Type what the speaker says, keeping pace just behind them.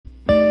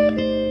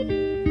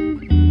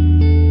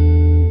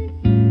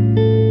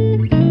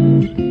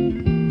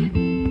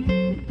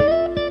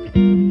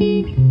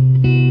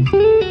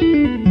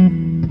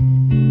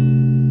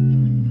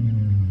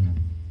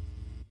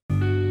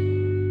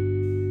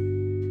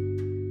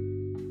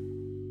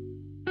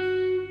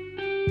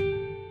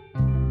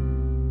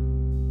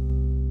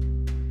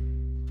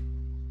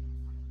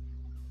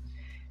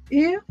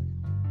If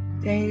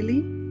daily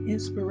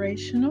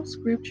inspirational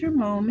scripture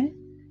moment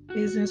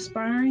is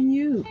inspiring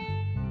you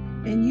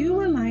and you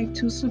would like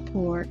to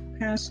support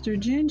Pastor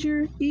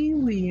Ginger E.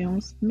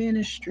 Williams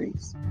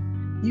Ministries,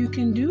 you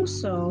can do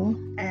so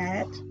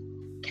at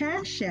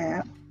Cash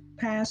App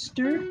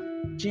Pastor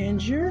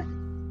Ginger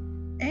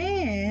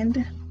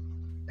and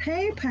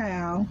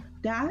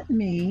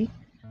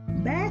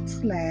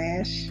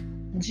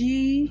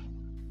paypal.me/G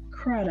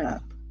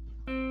Crudup.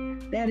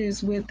 That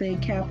is with a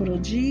capital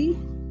G,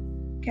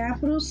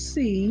 capital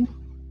C,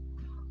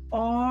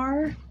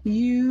 RUDUP.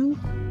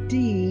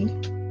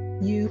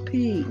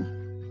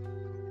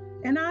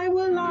 And I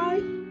would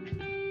like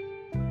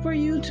for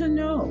you to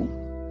know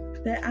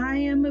that I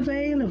am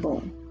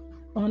available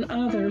on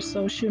other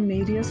social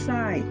media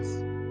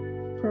sites,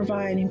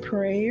 providing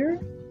prayer,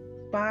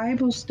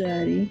 Bible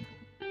study,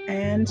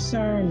 and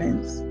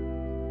sermons.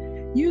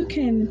 You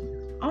can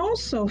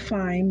also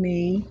find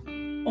me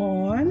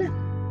on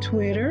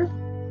Twitter,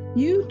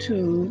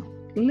 YouTube,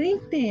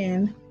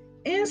 LinkedIn,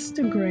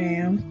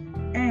 Instagram,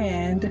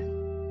 and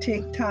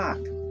TikTok.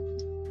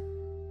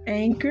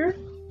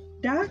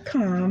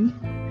 Anchor.com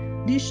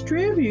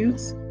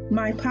distributes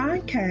my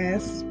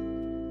podcasts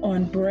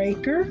on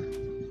Breaker,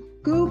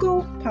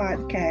 Google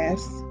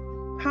Podcasts,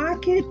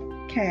 Pocket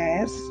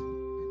Casts,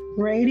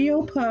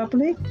 Radio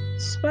Public,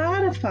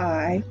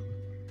 Spotify,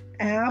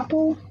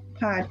 Apple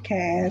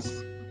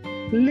Podcasts,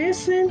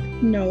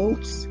 Listen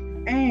Notes,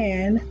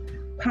 and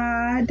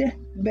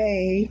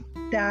Podbay.fm.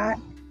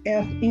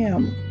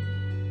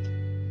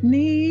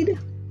 Need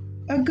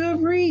a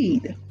good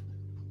read?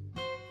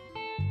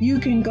 You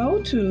can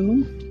go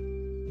to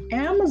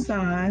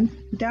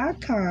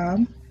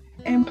Amazon.com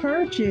and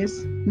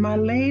purchase my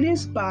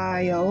latest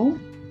bio,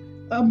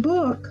 a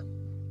book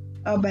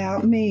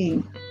about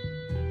me,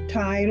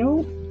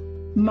 titled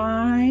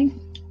My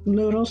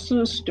Little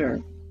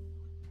Sister,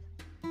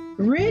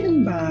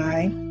 written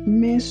by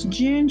Miss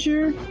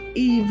Ginger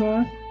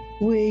Eva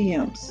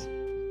Williams.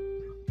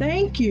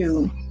 Thank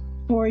you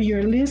for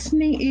your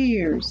listening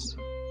ears,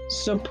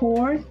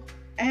 support,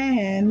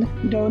 and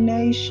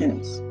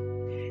donations.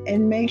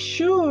 And make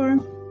sure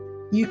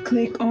you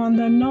click on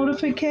the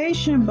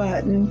notification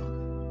button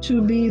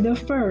to be the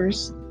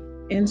first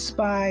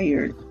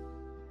inspired.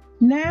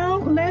 Now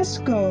let's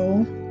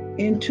go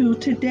into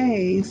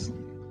today's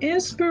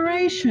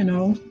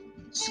inspirational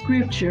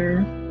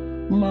scripture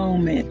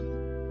moment.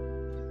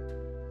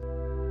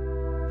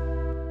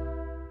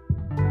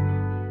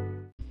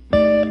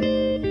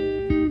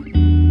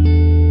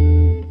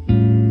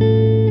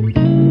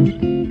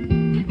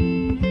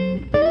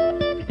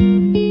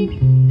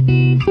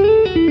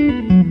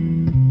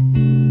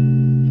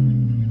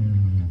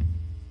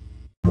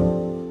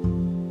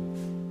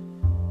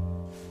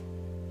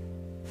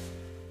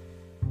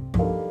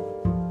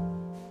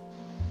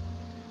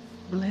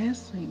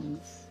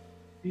 Blessings,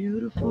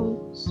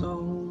 beautiful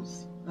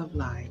souls of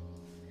light.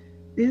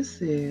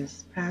 This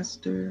is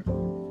Pastor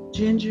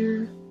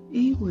Ginger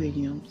E.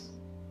 Williams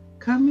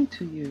coming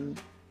to you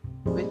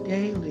with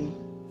daily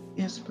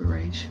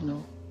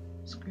inspirational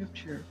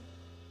scripture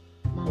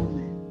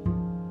moment.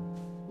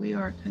 We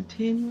are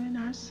continuing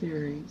our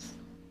series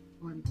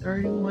on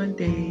 31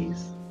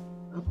 Days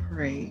of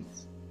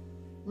Praise,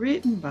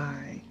 written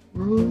by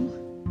Ruth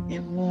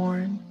and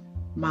Warren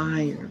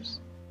Myers.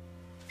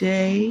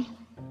 Day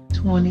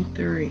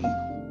 23,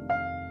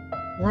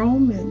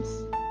 Romans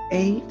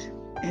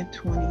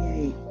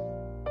 8:28.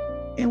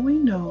 And we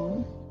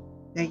know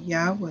that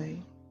Yahweh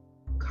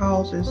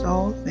causes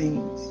all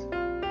things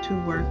to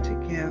work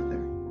together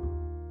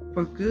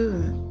for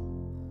good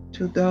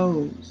to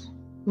those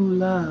who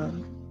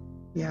love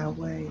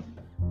Yahweh,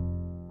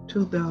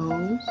 to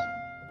those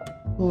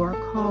who are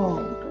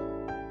called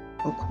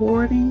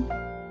according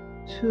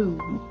to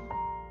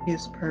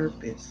his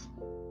purpose.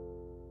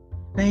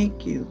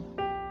 Thank you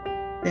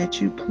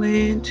that you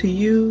plan to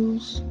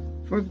use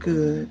for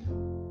good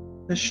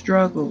the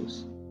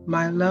struggles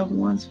my loved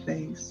ones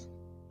face,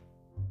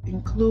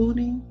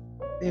 including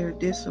their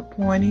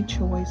disappointing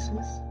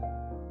choices,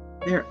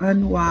 their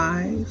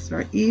unwise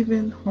or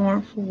even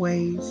harmful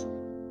ways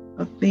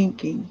of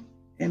thinking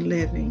and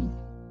living,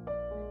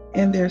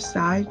 and their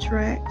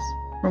sidetracks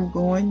from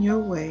going your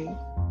way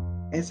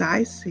as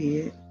I see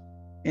it.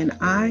 And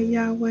I,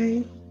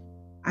 Yahweh,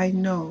 I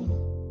know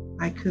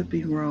I could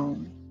be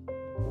wrong.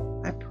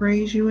 I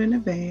praise you in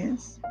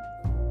advance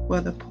for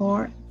the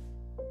part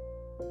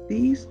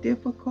these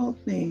difficult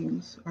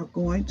things are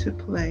going to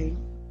play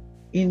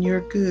in your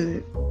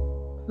good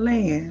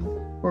plan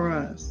for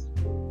us,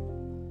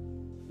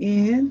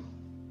 in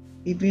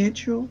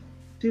eventual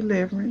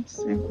deliverance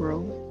and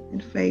growth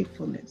and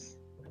faithfulness.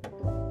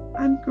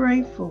 I'm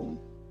grateful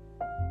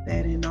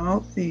that in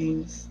all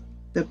things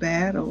the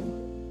battle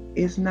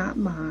is not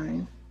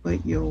mine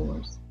but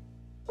yours,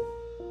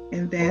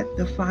 and that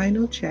the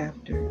final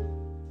chapter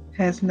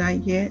has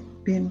not yet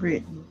been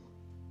written.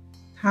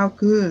 How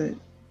good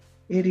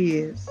it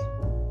is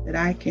that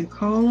I can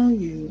call on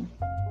you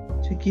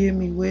to give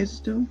me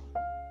wisdom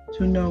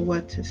to know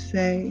what to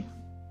say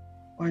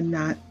or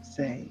not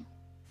say.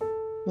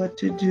 what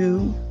to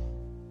do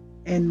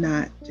and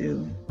not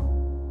do,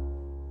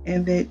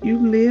 and that you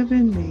live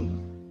in me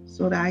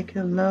so that I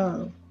can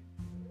love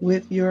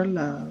with your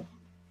love,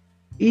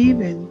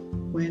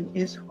 even when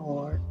it's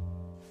hard.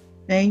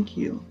 Thank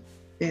you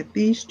that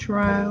these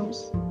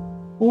trials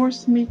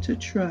force me to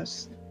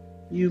trust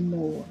you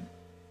more.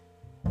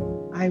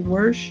 I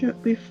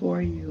worship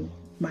before you,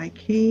 my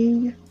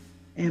King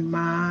and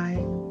my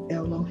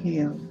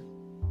Elohim.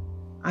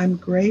 I'm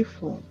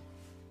grateful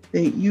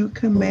that you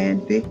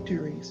command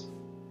victories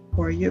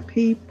for your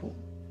people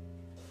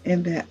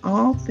and that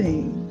all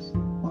things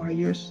are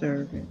your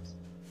servants.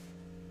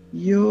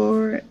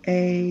 You're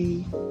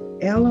a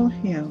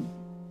Elohim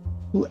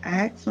who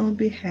acts on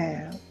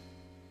behalf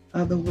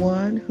of the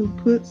one who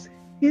puts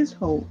his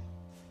hope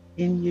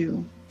in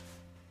you.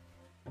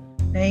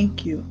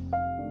 Thank you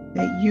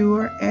that you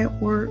are at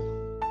work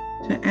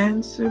to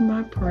answer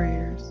my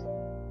prayers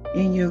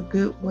in your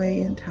good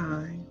way and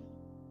time.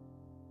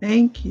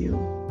 Thank you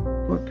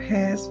for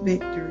past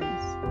victories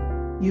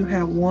you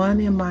have won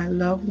in my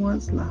loved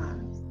ones'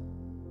 lives,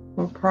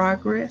 for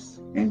progress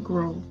and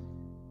growth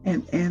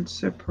and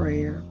answer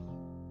prayer,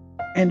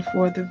 and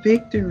for the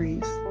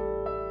victories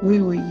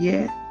we will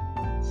yet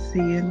see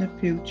in the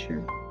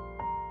future.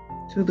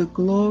 To the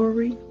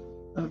glory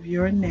of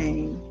your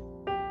name,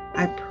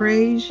 I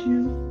praise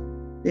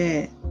you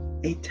that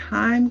a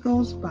time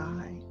goes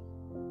by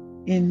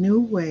in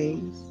new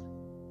ways.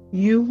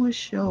 You will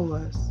show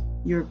us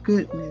your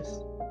goodness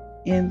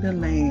in the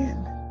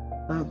land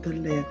of the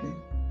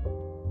living.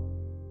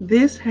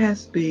 This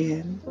has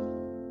been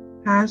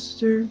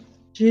Pastor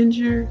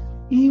Ginger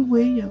E.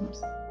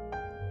 Williams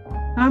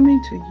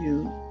coming to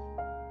you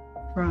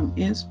from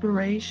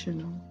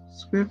Inspirational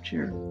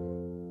Scripture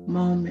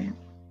Moment.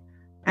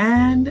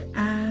 And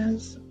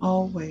as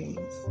always,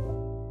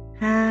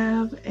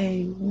 have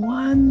a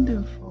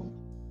wonderful,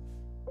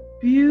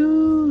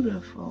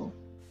 beautiful,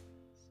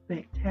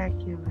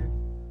 spectacular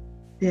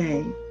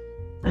day.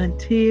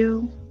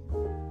 Until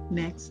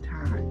next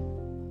time.